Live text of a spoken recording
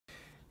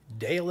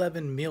Day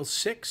 11, meal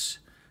 6.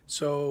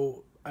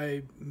 So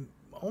I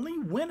only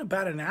went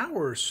about an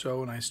hour or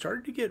so and I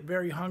started to get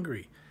very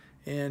hungry.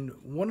 And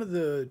one of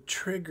the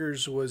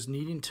triggers was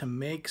needing to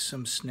make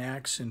some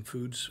snacks and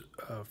foods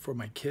for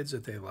my kids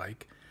that they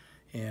like.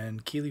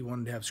 And Keely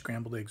wanted to have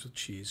scrambled eggs with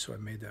cheese, so I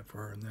made that for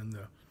her. And then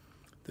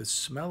the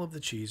smell of the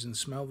cheese and the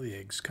smell of the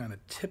eggs kind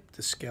of tipped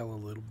the scale a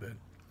little bit.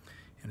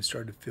 And I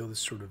started to feel this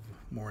sort of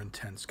more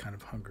intense kind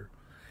of hunger.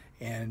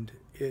 And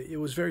it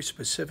was very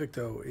specific,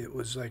 though. It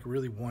was like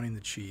really wanting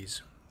the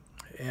cheese.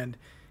 And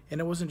and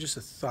it wasn't just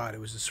a thought,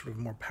 it was a sort of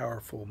more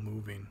powerful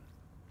moving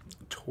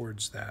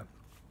towards that.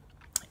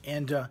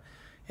 And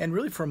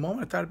really for a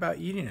moment I thought about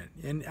eating it.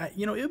 And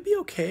it would be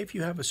okay if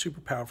you have a super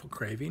powerful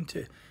craving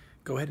to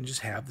go ahead and just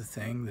have the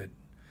thing that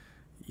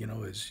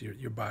is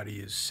your body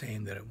is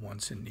saying that it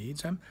wants and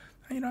needs. I'm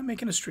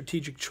making a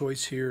strategic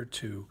choice here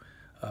to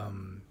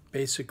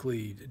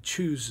basically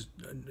choose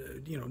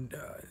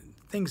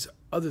things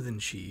other than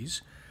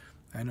cheese.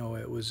 I know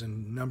it was a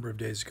number of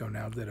days ago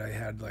now that I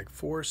had like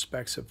 4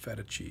 specks of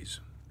feta cheese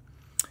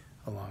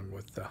along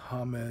with the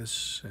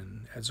hummus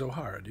and at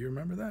Zohara. Do you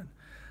remember that?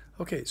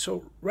 Okay,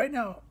 so right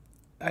now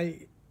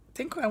I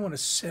think I want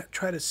to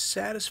try to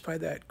satisfy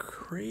that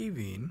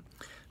craving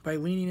by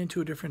leaning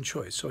into a different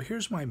choice. So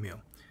here's my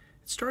meal.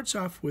 It starts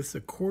off with a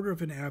quarter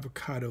of an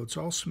avocado. It's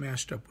all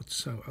smashed up with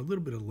a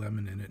little bit of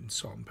lemon in it and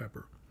salt and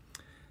pepper.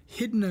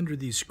 Hidden under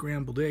these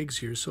scrambled eggs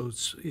here, so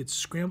it's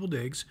scrambled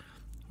eggs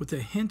with a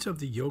hint of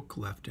the yolk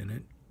left in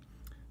it.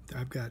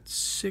 I've got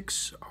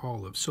 6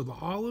 olives. So the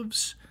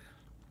olives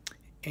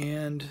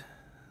and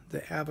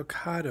the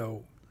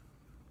avocado,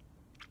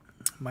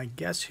 my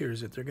guess here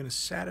is that they're going to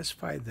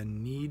satisfy the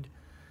need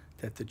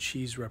that the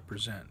cheese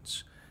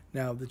represents.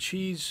 Now, the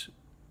cheese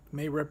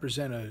may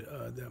represent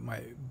that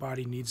my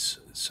body needs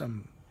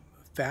some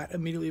fat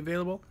immediately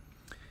available.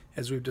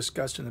 As we've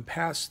discussed in the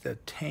past, the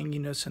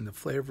tanginess and the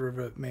flavor of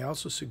it may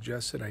also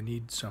suggest that I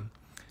need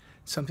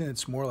something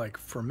that's more like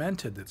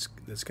fermented, that's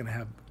going to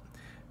have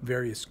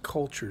various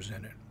cultures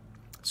in it.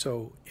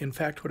 So, in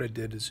fact, what I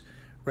did is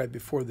right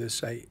before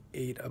this, I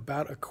ate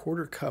about a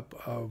quarter cup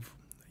of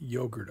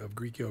yogurt, of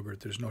Greek yogurt.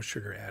 There's no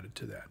sugar added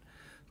to that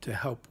to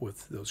help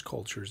with those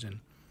cultures.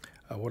 And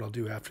what I'll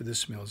do after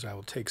this meal is I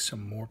will take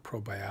some more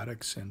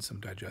probiotics and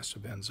some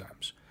digestive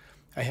enzymes.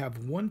 I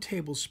have 1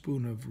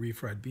 tablespoon of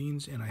refried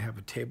beans and I have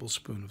a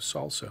tablespoon of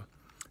salsa.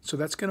 So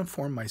that's going to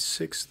form my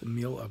 6th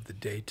meal of the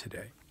day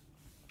today.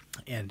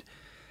 And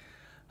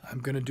I'm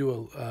going to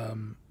do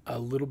a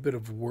little bit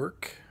of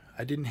work.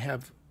 I didn't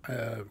have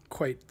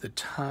quite the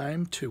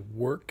time to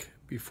work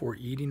before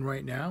eating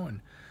right now,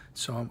 and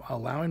so I'm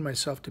allowing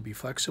myself to be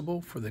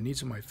flexible for the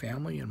needs of my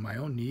family and my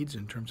own needs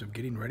in terms of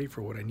getting ready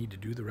for what I need to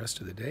do the rest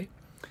of the day.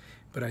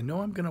 But I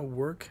know I'm going to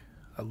work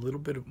a little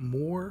bit of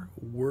more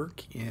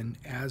work in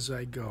as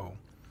I go.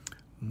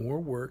 More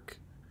work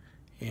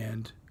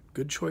and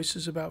good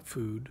choices about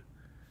food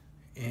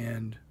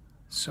and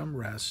some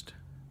rest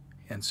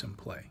and some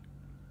play.